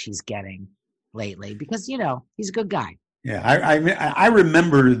backlash he's getting lately because, he's a good guy. Yeah, I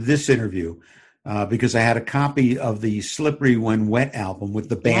remember this interview because I had a copy of the Slippery When Wet album with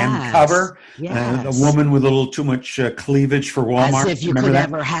the band cover. Yes. A woman with a little too much cleavage for Walmart. As if you remember could that?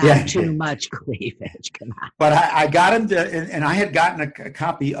 ever have too much cleavage. Come on. But I got him to, and I had gotten a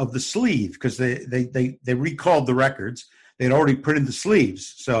copy of the sleeve because they recalled the records. They'd already printed the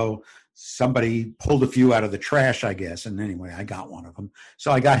sleeves. So somebody pulled a few out of the trash, I guess. And anyway, I got one of them.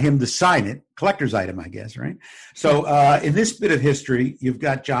 So I got him to sign it. Collector's item, I guess, right? So in this bit of history, you've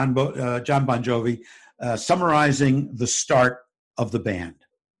got John Bon Jovi summarizing the start of the band.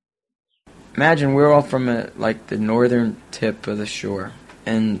 Imagine we're all from the northern tip of the shore.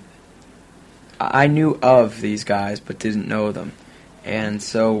 And I knew of these guys but didn't know them. And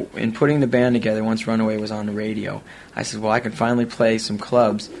so in putting the band together, once Runaway was on the radio, I said, well, I can finally play some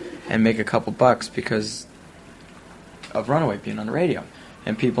clubs and make a couple bucks because of Runaway being on the radio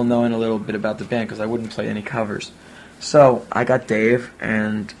and people knowing a little bit about the band because I wouldn't play any covers. So I got Dave,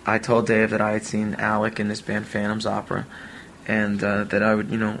 and I told Dave that I had seen Alec in this band Phantom's Opera and that I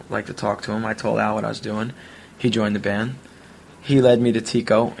would, like to talk to him. I told Al what I was doing. He joined the band. He led me to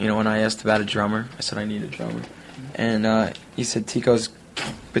Tico. When I asked about a drummer, I said I need a drummer. And he said Tico's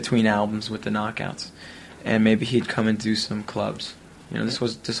between albums with the Knockouts, and maybe he'd come and do some clubs.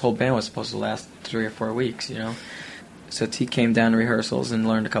 This whole band was supposed to last 3 or 4 weeks. So T came down to rehearsals and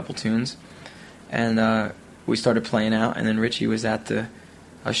learned a couple tunes, and we started playing out. And then Richie was at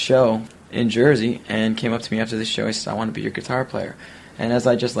a show in Jersey and came up to me after the show. He said, "I want to be your guitar player." And as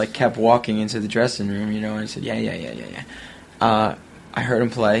I just kept walking into the dressing room, and I said, "Yeah." I heard him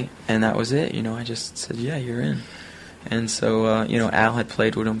play, and that was it. I just said, "Yeah, you're in." And so, Al had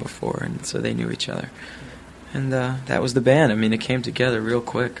played with him before, and so they knew each other. And that was the band. It came together real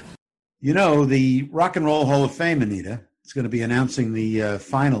quick. The Rock and Roll Hall of Fame, Anita, is going to be announcing the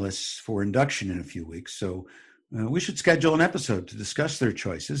finalists for induction in a few weeks. So we should schedule an episode to discuss their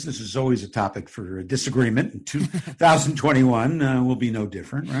choices. This is always a topic for disagreement. And 2021 will be no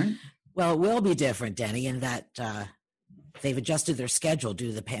different, right? Well, it will be different, Denny, in that they've adjusted their schedule due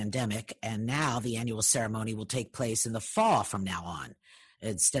to the pandemic, and now the annual ceremony will take place in the fall from now on.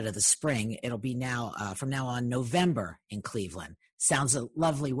 Instead of the spring, it'll be from now on November in Cleveland. Sounds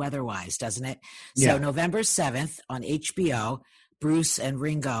lovely weather-wise, doesn't it? Yeah. So November 7th on HBO, Bruce and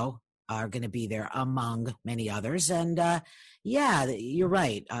Ringo are going to be there among many others. And yeah, you're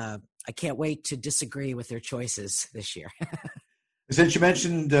right. I can't wait to disagree with their choices this year. Since you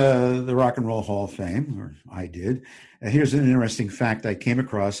mentioned the Rock and Roll Hall of Fame, or I did, here's an interesting fact I came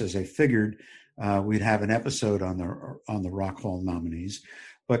across as I figured we'd have an episode on the Rock Hall nominees.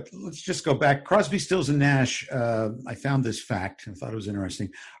 But let's just go back. Crosby, Stills, and Nash, I found this fact. I thought it was interesting,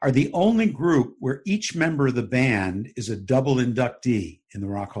 are the only group where each member of the band is a double inductee in the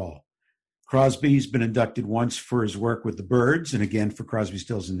Rock Hall. Crosby's been inducted once for his work with the Byrds, and again for Crosby,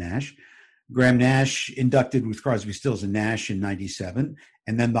 Stills, and Nash. Graham Nash inducted with Crosby, Stills, and Nash in 97,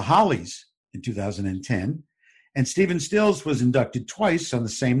 and then the Hollies in 2010. And Stephen Stills was inducted twice on the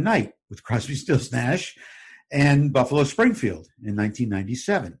same night with Crosby, Stills, Nash and Buffalo Springfield in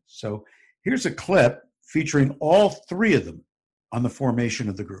 1997. So here's a clip featuring all three of them on the formation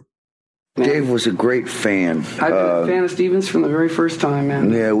of the group. Dave was a great fan. I've been a fan of Stevens from the very first time,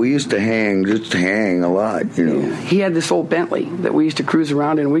 man. Yeah, we used to hang a lot, Yeah. He had this old Bentley that we used to cruise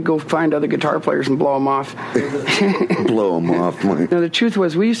around in. We'd go find other guitar players and blow them off. Blow them off. The truth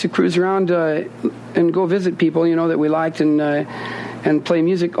was we used to cruise around and go visit people, that we liked and play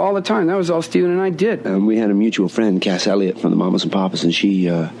music all the time. That was all Steven and I did. We had a mutual friend, Cass Elliott from the Mamas and Papas, and she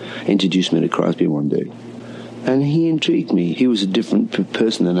introduced me to Crosby one day. And he intrigued me. He was a different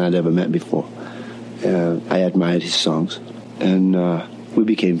person than I'd ever met before. I admired his songs, and we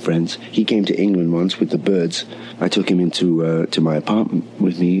became friends. He came to England once with the Byrds. I took him into to my apartment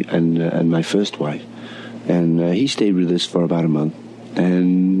with me and my first wife, and he stayed with us for about a month.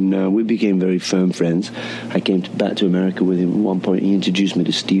 And we became very firm friends. I came back to America with him at one point. He introduced me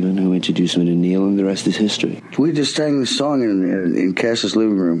to Stephen, who introduced me to Neil, and the rest is history. We just sang the song in Cass's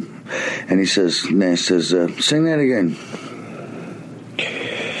living room, and Nash says, sing that again.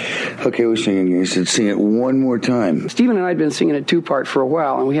 Okay, we're singing again. He said, sing it one more time. Stephen and I had been singing a two-part for a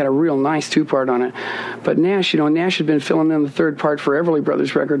while, and we had a real nice two-part on it. But Nash, Nash had been filling in the third part for Everly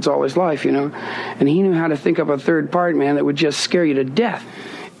Brothers records all his life, and he knew how to think up a third part, man, that would just scare you to death.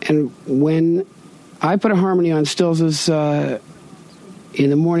 And when I put a harmony on Stills' In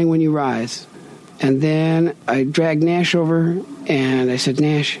the Morning When You Rise, and then I dragged Nash over, and I said,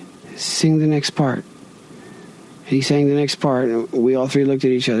 Nash, sing the next part. And he sang the next part, and we all three looked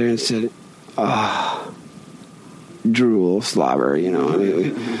at each other and said, drool, slobber, It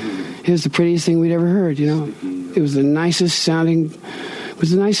was the prettiest thing we'd ever heard, It was the nicest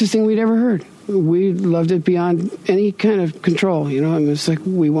thing we'd ever heard. We loved it beyond any kind of control, It's like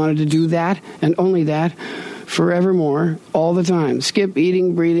we wanted to do that and only that forevermore, all the time. Skip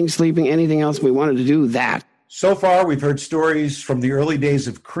eating, breathing, sleeping, anything else. We wanted to do that. So far, we've heard stories from the early days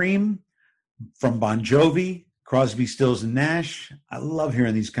of Cream, from Bon Jovi, Crosby, Stills, and Nash. I love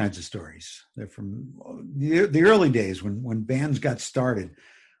hearing these kinds of stories. They're from the early days when bands got started.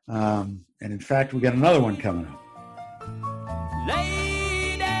 And in fact, we got another one coming up.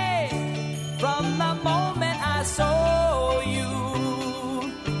 Lady, from the moment I saw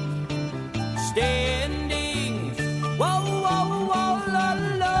you standing, alone.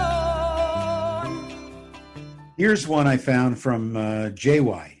 Here's one I found from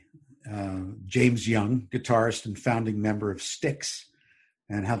JY. James Young, guitarist and founding member of Styx,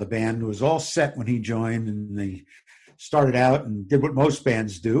 and how the band was all set when he joined, and they started out and did what most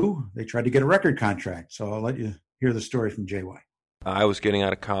bands do. They tried to get a record contract. So I'll let you hear the story from JY. I was getting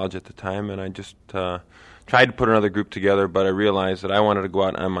out of college at the time, and I just tried to put another group together, but I realized that I wanted to go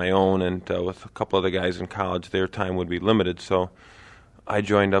out on my own, and with a couple other guys in college, their time would be limited. So I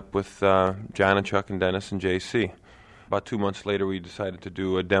joined up with John and Chuck and Dennis and JC. About 2 months later, we decided to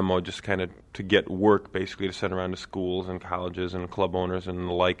do a demo just kind of to get work, basically, to send around to schools and colleges and club owners and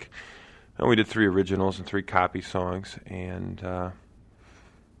the like. And we did 3 originals and 3 copy songs. And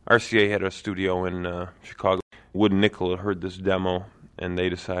RCA had a studio in Chicago. Wood and Nickel had heard this demo, and they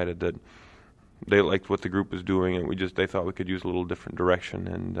decided that they liked what the group was doing, and they thought we could use a little different direction.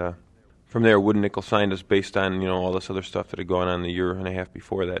 And from there, Wood and Nickel signed us based on all this other stuff that had gone on the year and a half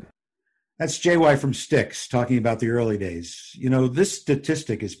before that. That's JY from Styx talking about the early days. This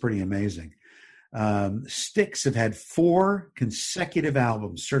statistic is pretty amazing. Styx have had 4 consecutive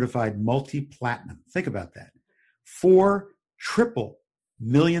albums certified multi-platinum. Think about that. 4 triple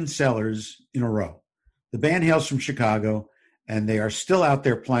million sellers in a row. The band hails from Chicago, and they are still out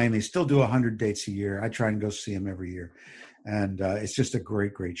there playing. They still do 100 dates a year. I try and go see them every year. And it's just a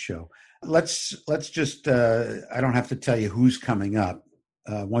great, great show. Let's just, I don't have to tell you who's coming up.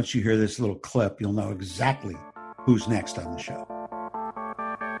 Once you hear this little clip, you'll know exactly who's next on the show.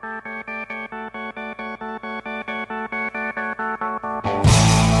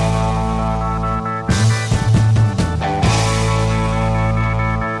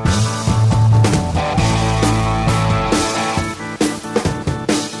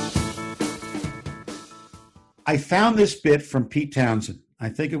 I found this bit from Pete Townsend. I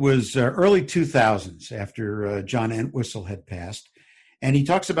think it was early 2000s after John Entwistle had passed. And he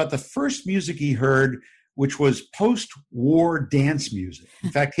talks about the first music he heard, which was post-war dance music. In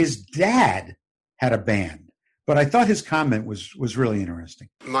fact, his dad had a band. But I thought his comment was really interesting.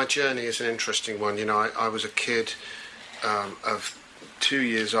 My journey is an interesting one. I was a kid of 2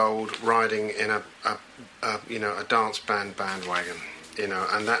 years old riding in a dance band bandwagon.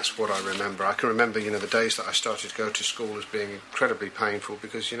 And that's what I remember. I can remember, the days that I started to go to school as being incredibly painful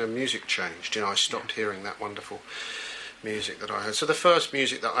because, music changed. I stopped hearing that wonderful music that I heard. So the first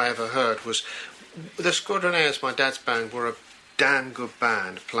music that I ever heard was the Squadronaires, my dad's band, were a damn good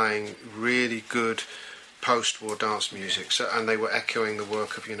band playing really good post-war dance music. And they were echoing the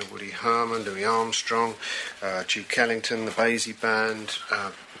work of, Woody Herman, Louis Armstrong, Duke Ellington, the Basie Band,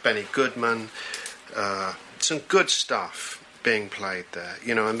 Benny Goodman, some good stuff being played there,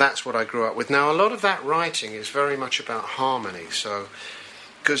 and that's what I grew up with. Now, a lot of that writing is very much about harmony, so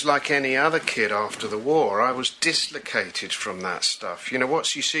because like any other kid after the war, I was dislocated from that stuff.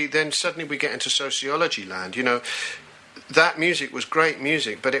 Then suddenly we get into sociology land. That music was great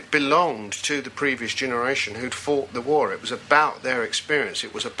music, but it belonged to the previous generation who'd fought the war. It was about their experience.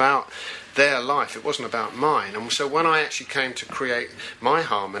 It was about their life. It wasn't about mine. And so when I actually came to create my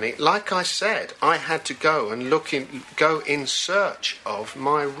harmony, like I said, I had to go and go in search of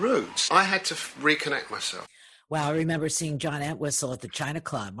my roots. I had to reconnect myself. Well, I remember seeing John Entwistle at the China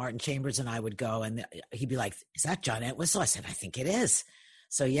Club. Martin Chambers and I would go, and he'd be like, "Is that John Entwistle?" I said, "I think it is."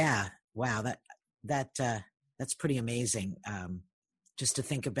 So yeah, wow, that's pretty amazing. Just to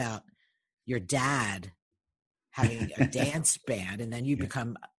think about your dad having a dance band, and then you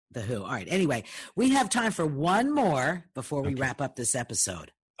become The Who. All right. Anyway, we have time for one more before we wrap up this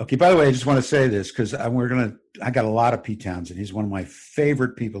episode. Okay. By the way, I just want to say this because I got a lot of Pete Townsend. He's one of my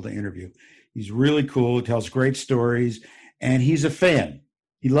favorite people to interview. He's really cool. He tells great stories, and he's a fan.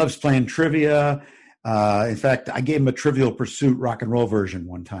 He loves playing trivia. In fact, I gave him a Trivial Pursuit rock and roll version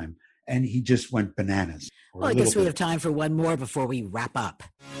one time, and he just went bananas. Well, I guess we have time for one more before we wrap up.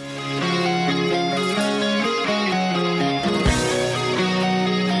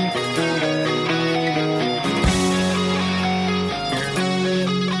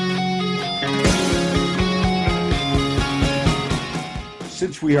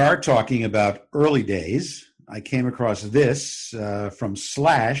 Since we are talking about early days, I came across this from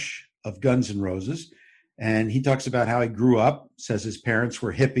Slash of Guns N' Roses, and he talks about how he grew up, says his parents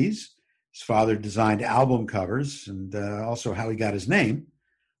were hippies, his father designed album covers, and also how he got his name.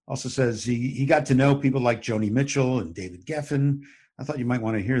 Also says he got to know people like Joni Mitchell and David Geffen. I thought you might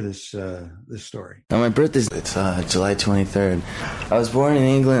want to hear this story. Now, my birthday's July 23rd. I was born in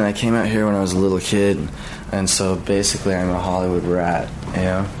England. I came out here when I was a little kid, and so basically I'm a Hollywood rat, you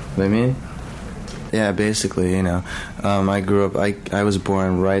know what I mean? Yeah, basically, you know. I grew up, I was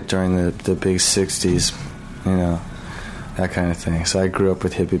born right during the big 60s, you know, that kind of thing. So I grew up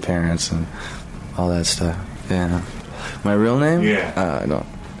with hippie parents and all that stuff, yeah. My real name? Yeah. I don't.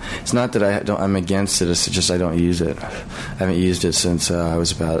 It's not that I'm against it, it's just I don't use it. I haven't used it since I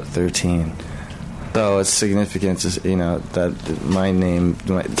was about 13. So it's significant, you know, that my name,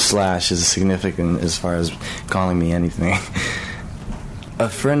 Slash, is significant as far as calling me anything. A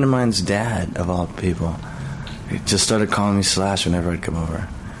friend of mine's dad, of all people, he just started calling me Slash whenever I'd come over.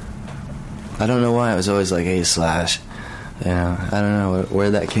 I don't know why. I was always like, hey, Slash. You know, I don't know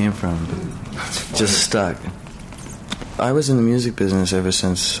where that came from, but just stuck. I was in the music business ever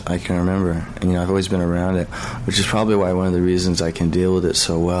since I can remember, and you know I've always been around it, which is probably why one of the reasons I can deal with it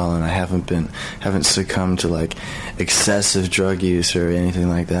so well, and I haven't succumbed to like excessive drug use or anything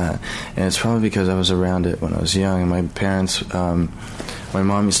like that. And it's probably because I was around it when I was young, and my parents, my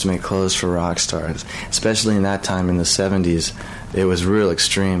mom used to make clothes for rock stars, especially in that time in the 70s. It was real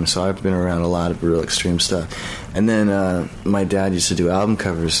extreme, so I've been around a lot of real extreme stuff. And then my dad used to do album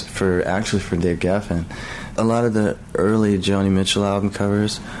covers for Dave Geffen. A lot of the early Joni Mitchell album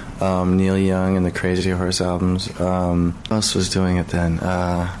covers, Neil Young and the Crazy Horse albums. Who else was doing it then?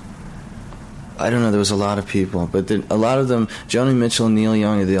 I don't know, there was a lot of people, but a lot of them, Joni Mitchell and Neil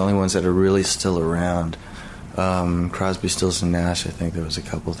Young are the only ones that are really still around. Crosby, Stills and Nash, I think there was a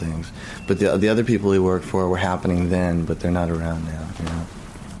couple things. But the other people he worked for were happening then, but they're not around now, you know.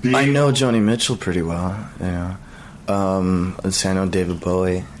 I know Joni Mitchell pretty well, you know. I know David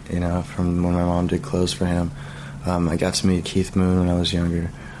Bowie, you know, from when my mom did clothes for him. I got to meet Keith Moon when I was younger.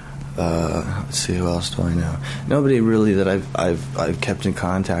 Let's see, who else do I know? Nobody really that I've kept in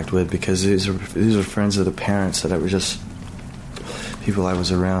contact with, because these are friends of the parents that were just people I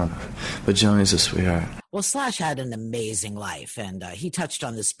was around. But Joni's a sweetheart. Well, Slash had an amazing life, and he touched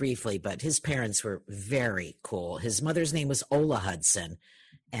on this briefly, but his parents were very cool. His mother's name was Ola Hudson,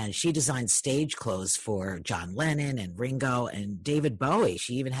 and she designed stage clothes for John Lennon and Ringo and David Bowie.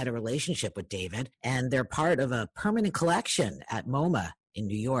 She even had a relationship with David, and they're part of a permanent collection at MoMA in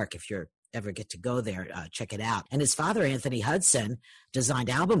New York. If you ever get to go there, check it out. And his father, Anthony Hudson, designed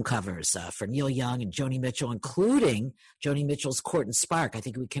album covers for Neil Young and Joni Mitchell, including Joni Mitchell's Court and Spark. I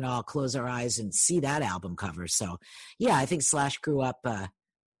think we can all close our eyes and see that album cover. So, yeah, I think Slash grew up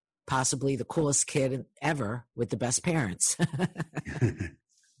possibly the coolest kid ever with the best parents.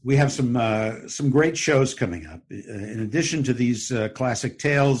 We have some great shows coming up. In addition to these classic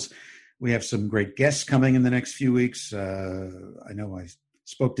tales, we have some great guests coming in the next few weeks. I know I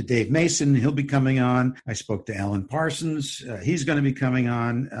spoke to Dave Mason. He'll be coming on. I spoke to Alan Parsons. He's going to be coming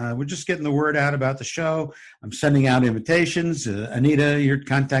on. We're just getting the word out about the show. I'm sending out invitations. Anita, you're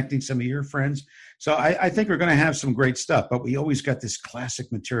contacting some of your friends. So I think we're going to have some great stuff, but we always got this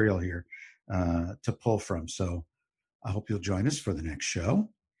classic material here to pull from. So I hope you'll join us for the next show.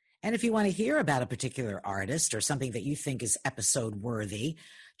 And if you want to hear about a particular artist or something that you think is episode worthy,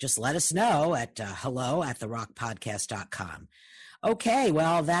 just let us know at hello@therockpodcast.com. Okay,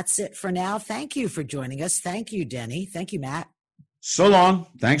 well, that's it for now. Thank you for joining us. Thank you, Denny. Thank you, Matt. So long.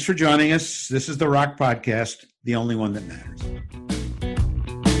 Thanks for joining us. This is The Rock Podcast, the only one that matters.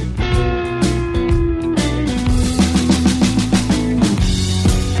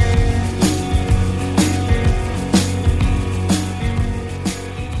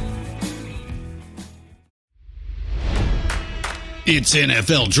 It's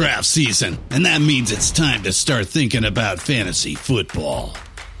NFL draft season, and that means it's time to start thinking about fantasy football.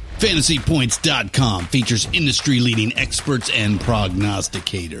 FantasyPoints.com features industry-leading experts and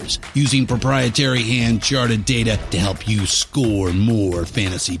prognosticators using proprietary hand-charted data to help you score more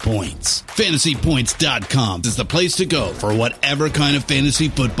fantasy points. FantasyPoints.com is the place to go for whatever kind of fantasy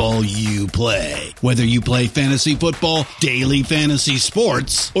football you play. Whether you play fantasy football, daily fantasy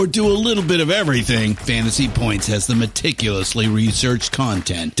sports, or do a little bit of everything, Fantasy Points has the meticulously researched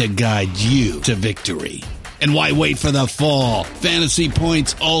content to guide you to victory. And why wait for the fall? Fantasy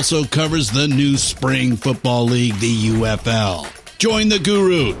Points also covers the new spring football league, the UFL. Join the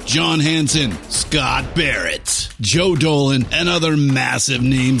guru, John Hansen, Scott Barrett, Joe Dolan, and other massive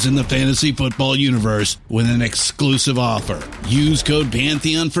names in the fantasy football universe with an exclusive offer. Use code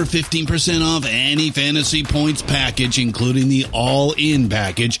Pantheon for 15% off any Fantasy Points package, including the all-in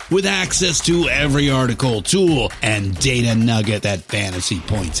package, with access to every article, tool, and data nugget that Fantasy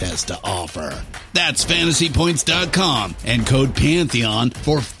Points has to offer. That's FantasyPoints.com and code Pantheon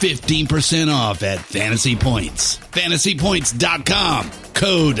for 15% off at Fantasy Points. FantasyPoints.com,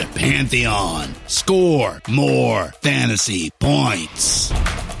 code Pantheon. Score more fantasy points.